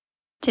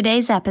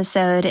Today's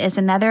episode is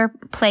another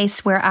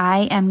place where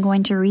I am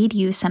going to read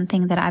you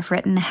something that I've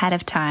written ahead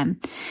of time.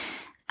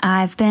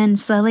 I've been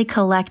slowly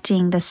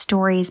collecting the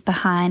stories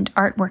behind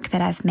artwork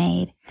that I've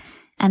made,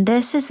 and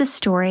this is the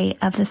story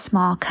of the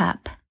small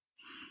cup.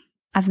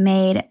 I've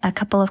made a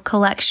couple of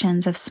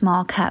collections of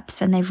small cups,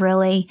 and they've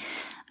really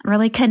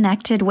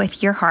connected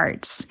with your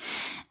hearts.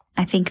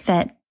 I think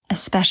that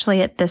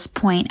especially at this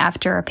point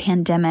after a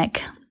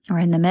pandemic or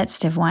in the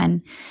midst of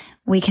one,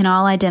 we can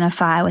all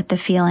identify with the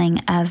feeling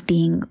of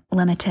being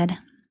limited.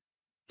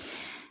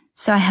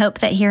 So I hope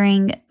that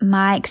hearing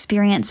my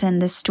experience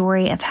and the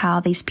story of how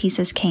these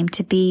pieces came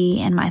to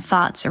be and my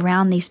thoughts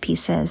around these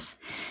pieces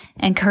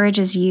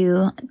encourages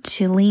you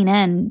to lean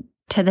in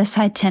to this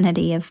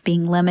identity of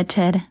being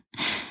limited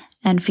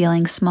and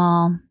feeling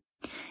small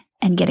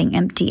and getting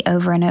empty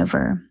over and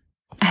over.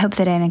 I hope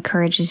that it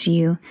encourages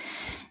you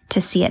to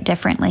see it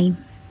differently.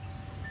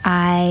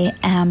 I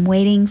am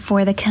waiting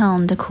for the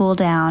kiln to cool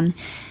down,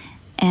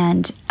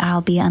 and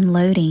I'll be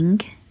unloading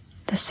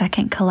the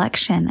second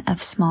collection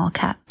of small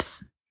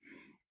cups.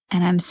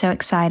 And I'm so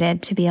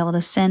excited to be able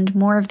to send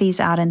more of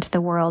these out into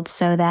the world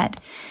so that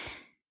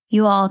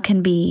you all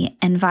can be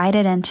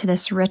invited into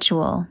this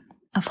ritual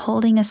of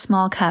holding a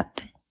small cup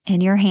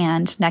in your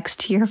hand next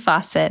to your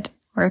faucet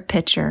or a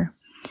pitcher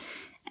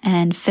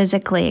and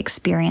physically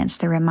experience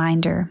the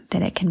reminder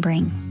that it can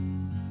bring.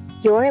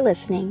 You're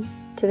listening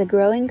to the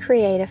Growing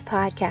Creative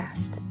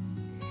Podcast,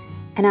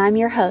 and I'm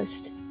your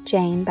host,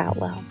 Jane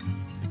Boutwell.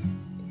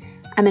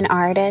 I'm an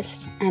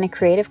artist and a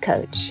creative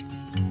coach.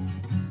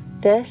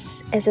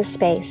 This is a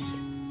space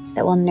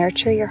that will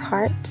nurture your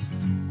heart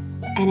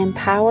and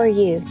empower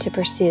you to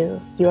pursue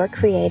your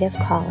creative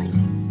calling,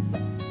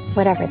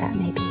 whatever that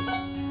may be.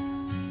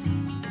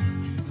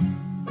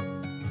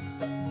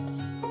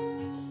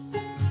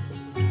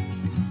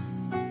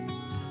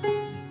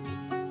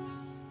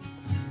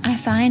 I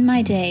find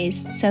my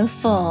days so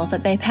full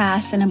that they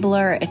pass in a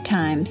blur at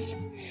times.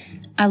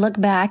 I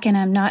look back and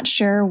I'm not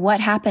sure what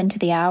happened to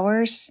the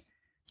hours,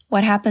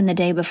 what happened the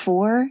day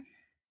before.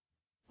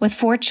 With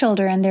 4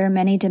 children, there are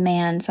many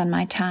demands on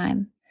my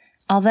time.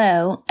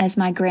 Although, as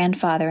my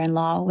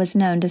grandfather-in-law was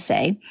known to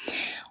say,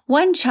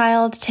 1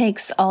 child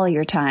takes all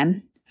your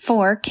time.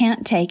 4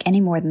 can't take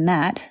any more than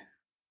that.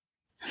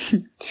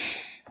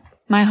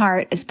 My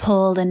heart is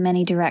pulled in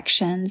many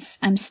directions.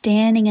 I'm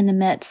standing in the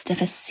midst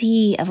of a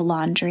sea of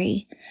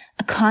laundry,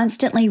 a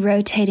constantly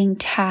rotating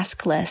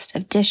task list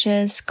of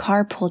dishes,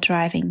 carpool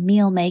driving,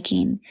 meal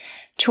making,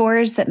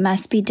 chores that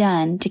must be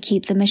done to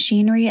keep the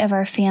machinery of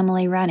our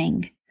family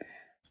running.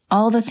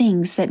 All the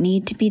things that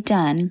need to be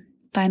done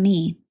by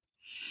me.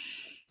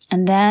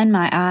 And then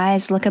my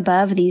eyes look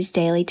above these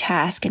daily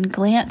tasks and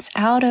glance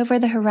out over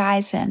the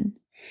horizon.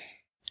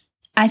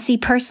 I see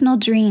personal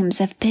dreams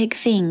of big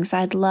things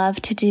I'd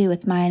love to do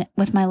with my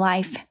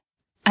life,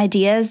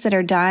 ideas that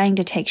are dying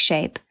to take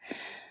shape.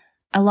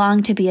 I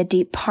long to be a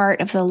deep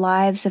part of the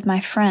lives of my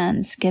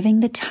friends, giving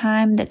the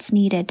time that's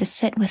needed to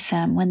sit with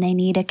them when they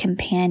need a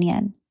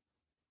companion.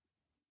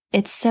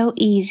 It's so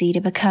easy to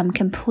become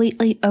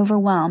completely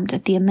overwhelmed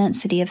at the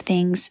immensity of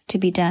things to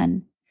be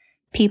done,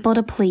 people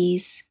to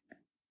please.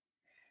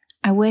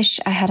 I wish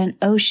I had an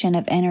ocean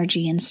of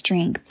energy and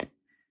strength,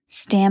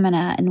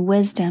 stamina and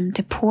wisdom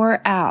to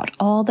pour out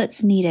all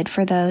that's needed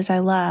for those I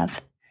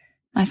love,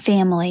 my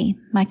family,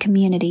 my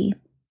community,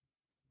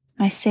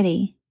 my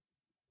city,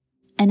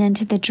 and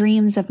into the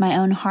dreams of my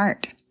own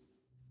heart.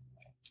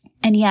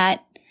 And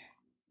yet,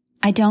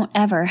 I don't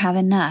ever have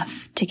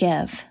enough to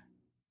give.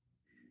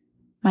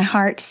 My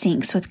heart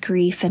sinks with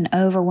grief and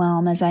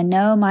overwhelm as I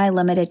know my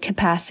limited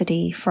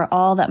capacity for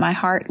all that my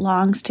heart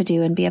longs to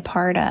do and be a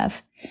part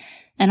of,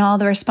 and all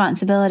the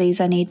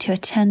responsibilities I need to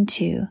attend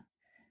to.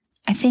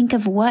 I think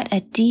of what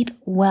a deep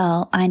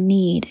well I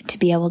need to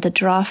be able to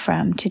draw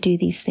from to do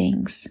these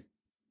things.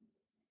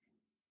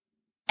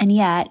 And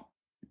yet,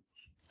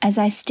 as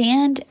I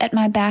stand at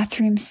my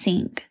bathroom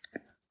sink,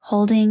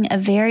 holding a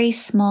very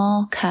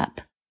small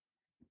cup,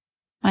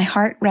 my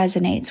heart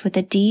resonates with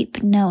a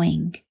deep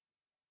knowing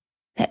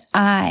that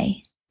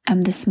I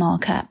am the small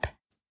cup.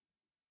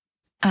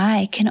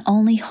 I can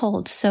only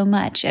hold so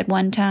much at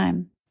one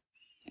time.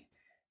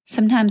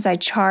 Sometimes I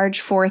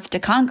charge forth to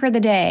conquer the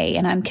day,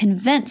 and I'm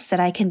convinced that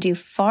I can do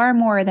far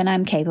more than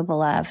I'm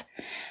capable of.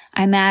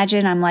 I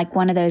imagine I'm like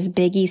one of those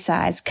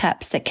biggie-sized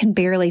cups that can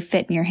barely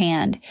fit in your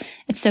hand.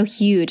 It's so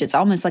huge, it's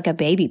almost like a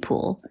baby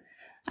pool.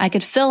 I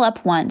could fill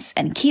up once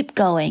and keep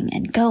going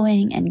and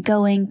going and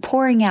going,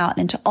 pouring out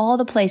into all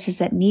the places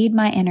that need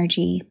my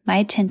energy, my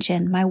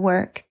attention, my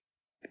work.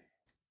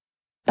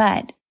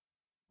 But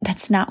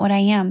that's not what I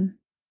am.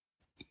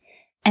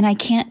 And I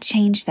can't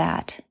change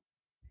that.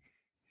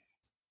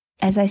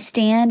 As I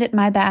stand at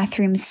my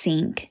bathroom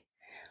sink,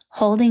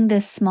 holding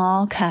this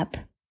small cup,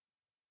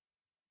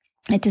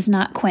 it does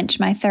not quench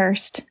my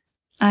thirst.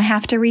 I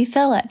have to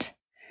refill it.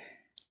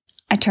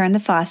 I turn the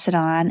faucet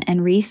on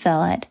and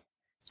refill it.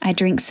 I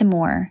drink some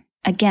more.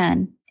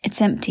 Again,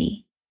 it's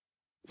empty.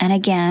 And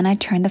again, I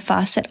turn the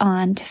faucet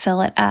on to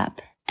fill it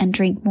up and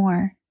drink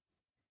more.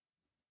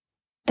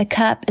 The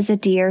cup is a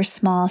dear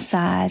small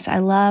size. I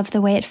love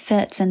the way it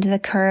fits into the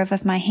curve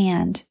of my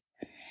hand.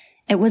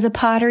 It was a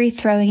pottery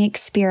throwing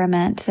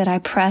experiment that I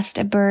pressed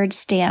a bird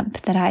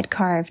stamp that I'd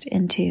carved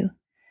into.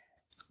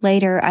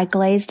 Later, I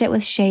glazed it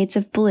with shades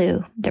of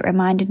blue that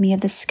reminded me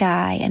of the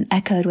sky and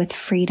echoed with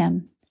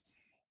freedom.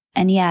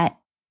 And yet,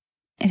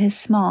 it is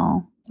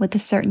small, with a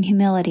certain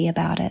humility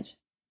about it.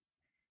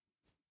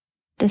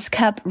 This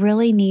cup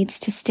really needs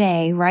to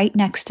stay right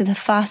next to the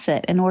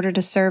faucet in order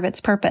to serve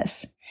its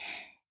purpose.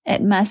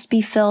 It must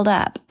be filled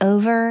up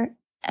over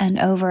and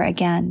over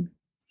again.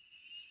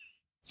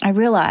 I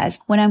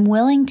realized when I'm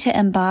willing to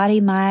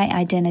embody my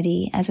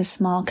identity as a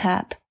small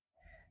cup,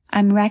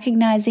 I'm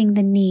recognizing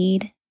the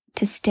need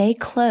to stay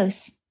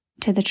close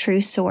to the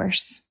true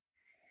source.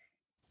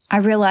 I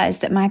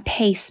realized that my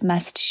pace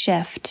must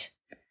shift.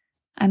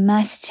 I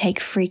must take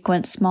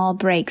frequent small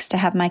breaks to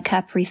have my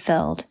cup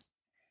refilled.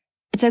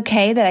 It's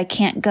okay that I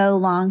can't go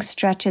long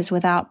stretches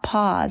without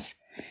pause,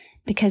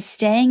 because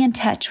staying in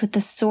touch with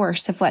the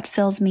source of what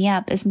fills me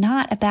up is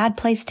not a bad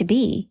place to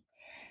be.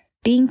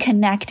 Being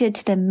connected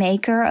to the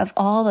maker of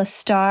all the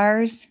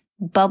stars,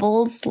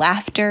 bubbles,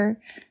 laughter,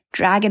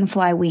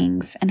 dragonfly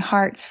wings, and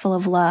hearts full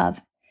of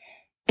love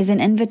is an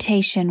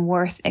invitation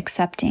worth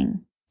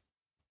accepting.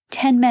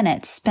 10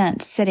 minutes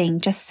spent sitting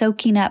just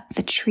soaking up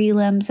the tree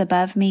limbs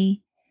above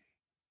me,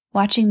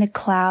 watching the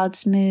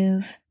clouds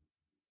move,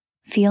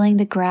 feeling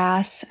the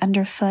grass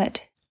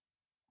underfoot.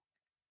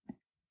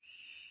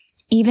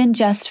 Even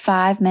just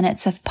 5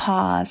 minutes of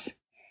pause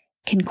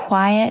can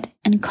quiet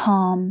and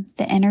calm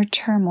the inner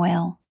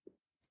turmoil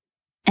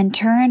and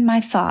turn my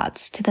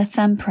thoughts to the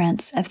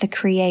thumbprints of the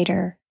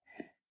Creator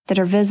that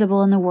are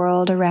visible in the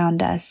world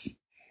around us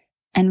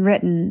and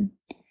written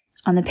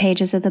on the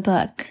pages of the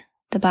book,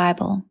 the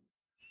Bible.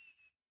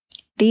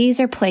 These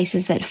are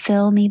places that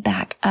fill me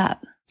back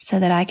up so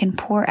that I can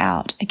pour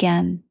out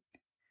again.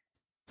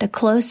 The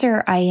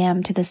closer I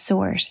am to the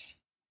source,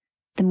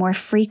 the more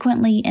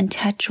frequently in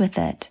touch with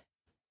it,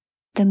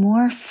 the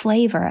more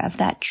flavor of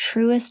that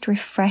truest,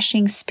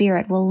 refreshing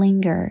spirit will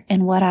linger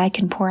in what I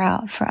can pour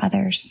out for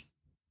others.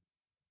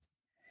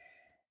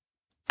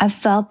 I've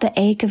felt the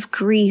ache of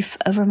grief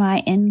over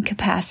my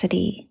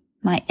incapacity,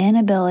 my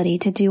inability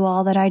to do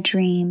all that I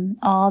dream,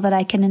 all that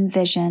I can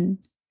envision,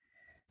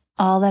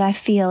 all that I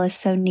feel is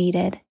so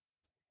needed.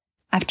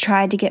 I've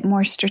tried to get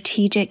more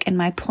strategic in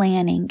my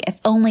planning. If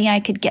only I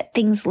could get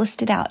things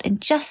listed out in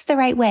just the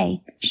right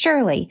way.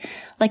 Surely,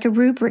 like a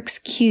Rubik's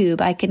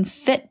Cube, I can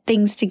fit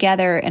things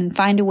together and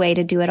find a way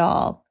to do it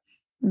all.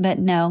 But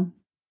no,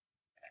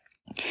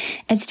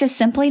 it's just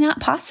simply not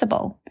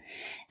possible.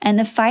 And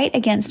the fight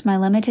against my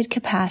limited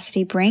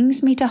capacity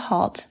brings me to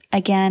halt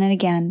again and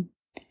again.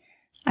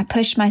 I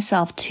push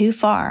myself too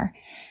far,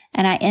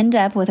 and I end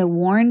up with a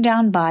worn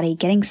down body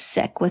getting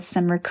sick with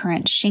some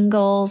recurrent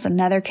shingles,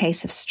 another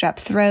case of strep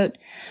throat,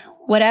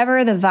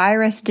 whatever the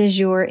virus du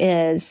jour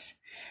is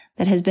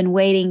that has been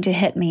waiting to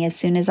hit me as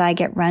soon as I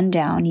get run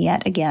down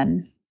yet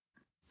again.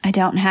 I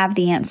don't have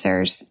the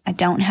answers. I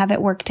don't have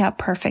it worked out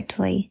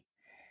perfectly.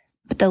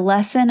 But the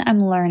lesson I'm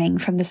learning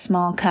from the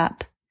small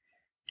cup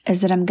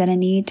is that I'm going to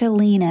need to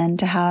lean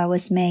into how I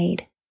was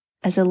made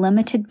as a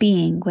limited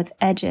being with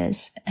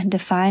edges and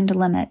defined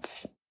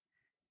limits.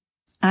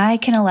 I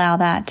can allow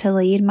that to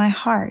lead my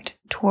heart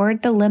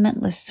toward the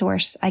limitless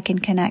source I can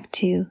connect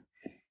to,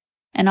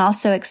 and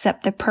also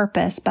accept the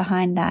purpose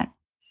behind that.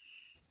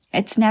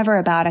 It's never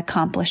about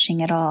accomplishing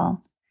it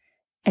all.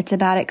 It's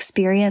about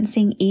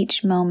experiencing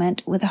each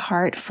moment with a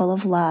heart full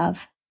of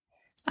love,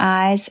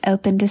 eyes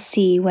open to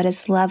see what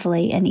is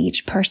lovely in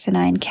each person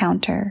I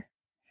encounter,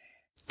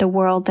 the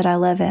world that I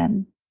live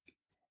in,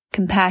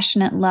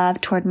 compassionate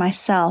love toward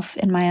myself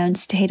in my own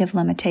state of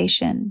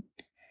limitation,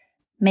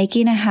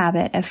 making a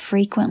habit of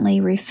frequently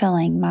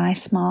refilling my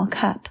small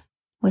cup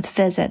with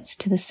visits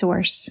to the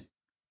source.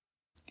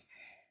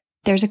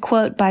 There's a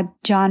quote by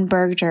John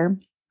Berger,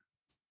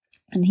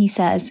 and he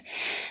says,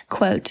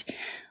 quote,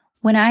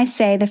 "When I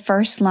say the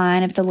first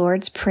line of the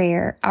Lord's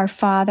Prayer, 'Our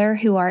Father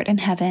who art in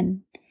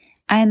heaven,'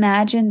 I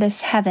imagine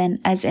this heaven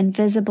as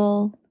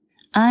invisible,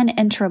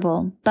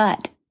 unenterable,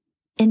 but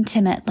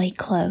intimately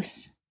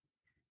close.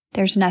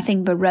 There's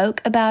nothing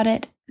baroque about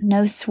it,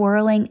 no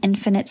swirling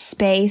infinite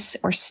space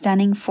or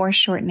stunning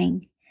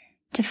foreshortening.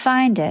 To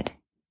find it,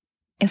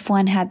 if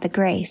one had the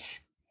grace,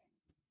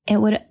 it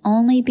would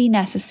only be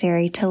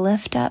necessary to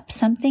lift up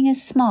something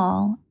as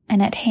small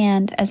and at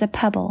hand as a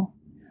pebble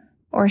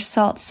or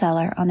salt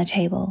cellar on the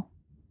table.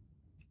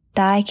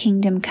 Thy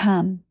kingdom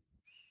come.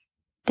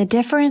 The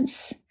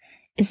difference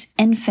is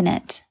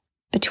infinite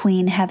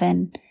between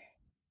heaven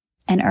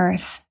and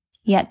earth,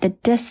 yet the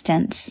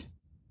distance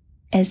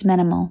is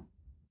minimal."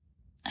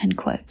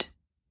 Unquote.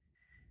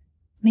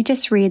 Let me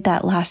just read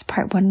that last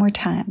part one more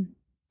time.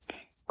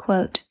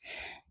 Quote,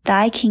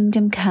 "Thy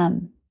kingdom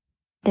come.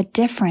 The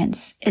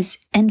difference is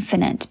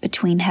infinite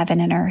between heaven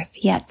and earth,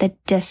 yet the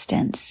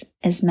distance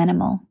is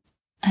minimal."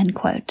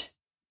 Unquote.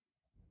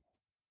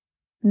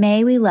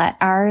 May we let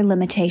our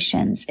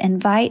limitations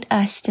invite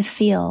us to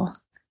feel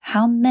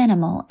how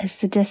minimal is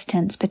the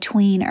distance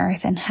between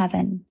earth and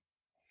heaven,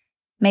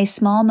 May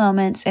small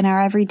moments in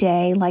our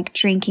everyday, like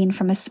drinking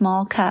from a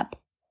small cup,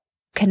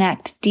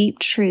 connect deep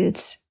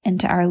truths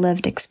into our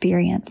lived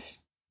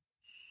experience.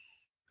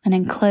 And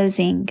in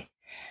closing,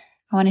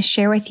 I want to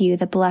share with you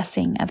the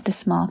blessing of the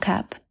small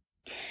cup.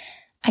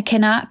 I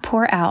cannot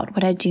pour out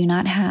what I do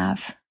not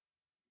have.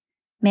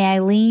 May I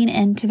lean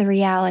into the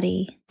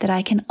reality that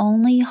I can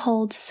only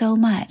hold so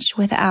much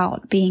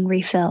without being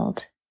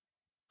refilled.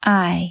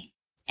 I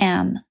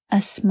am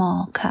a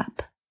small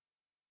cup.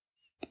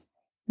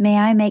 May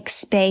I make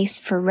space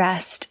for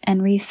rest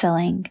and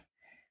refilling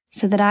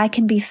so that I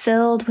can be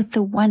filled with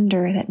the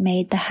wonder that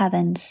made the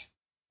heavens.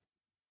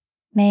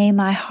 May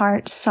my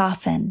heart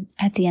soften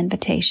at the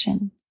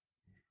invitation.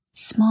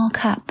 Small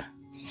cup,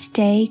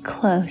 stay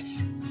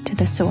close to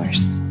the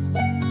source.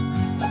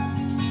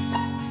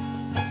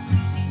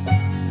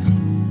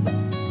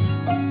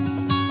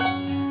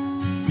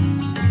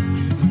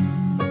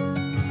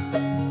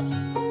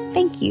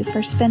 Thank you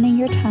for spending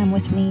your time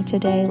with me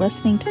today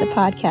listening to the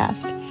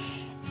podcast.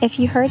 If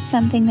you heard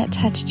something that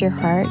touched your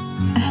heart,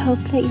 I hope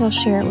that you'll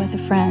share it with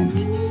a friend.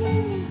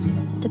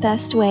 The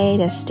best way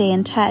to stay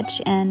in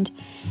touch and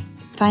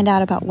find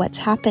out about what's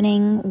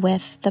happening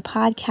with the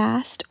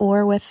podcast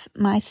or with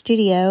my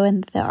studio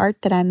and the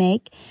art that I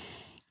make,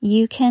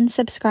 you can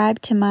subscribe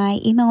to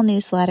my email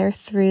newsletter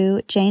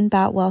through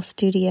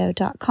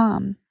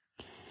janeboutwellstudio.com.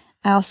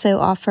 I also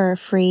offer a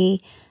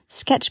free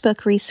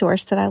sketchbook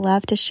resource that I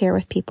love to share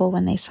with people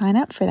when they sign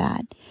up for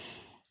that,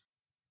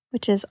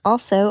 which is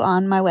also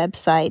on my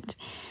website.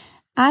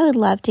 I would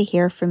love to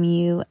hear from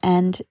you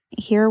and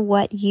hear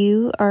what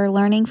you are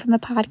learning from the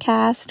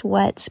podcast,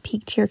 what's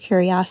piqued your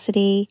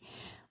curiosity,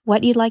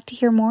 what you'd like to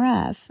hear more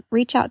of.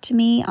 Reach out to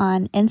me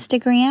on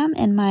Instagram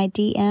in my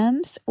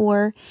DMs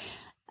or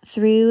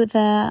through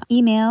the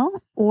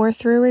email or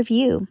through a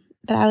review.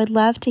 But I would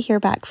love to hear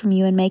back from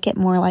you and make it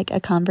more like a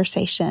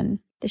conversation.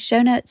 The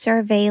show notes are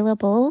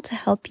available to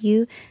help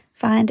you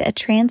find a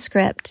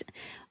transcript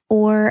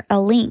or a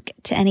link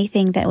to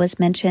anything that was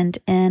mentioned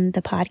in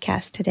the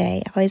podcast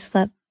today. I always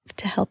love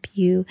to help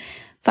you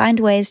find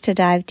ways to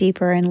dive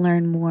deeper and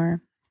learn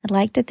more. I'd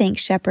like to thank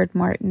Shepard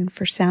Martin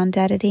for sound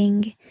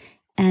editing,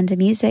 and the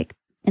music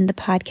in the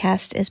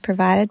podcast is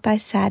provided by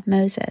Sad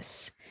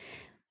Moses.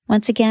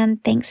 Once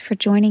again, thanks for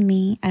joining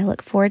me. I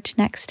look forward to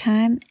next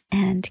time,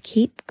 and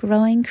keep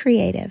growing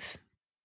creative.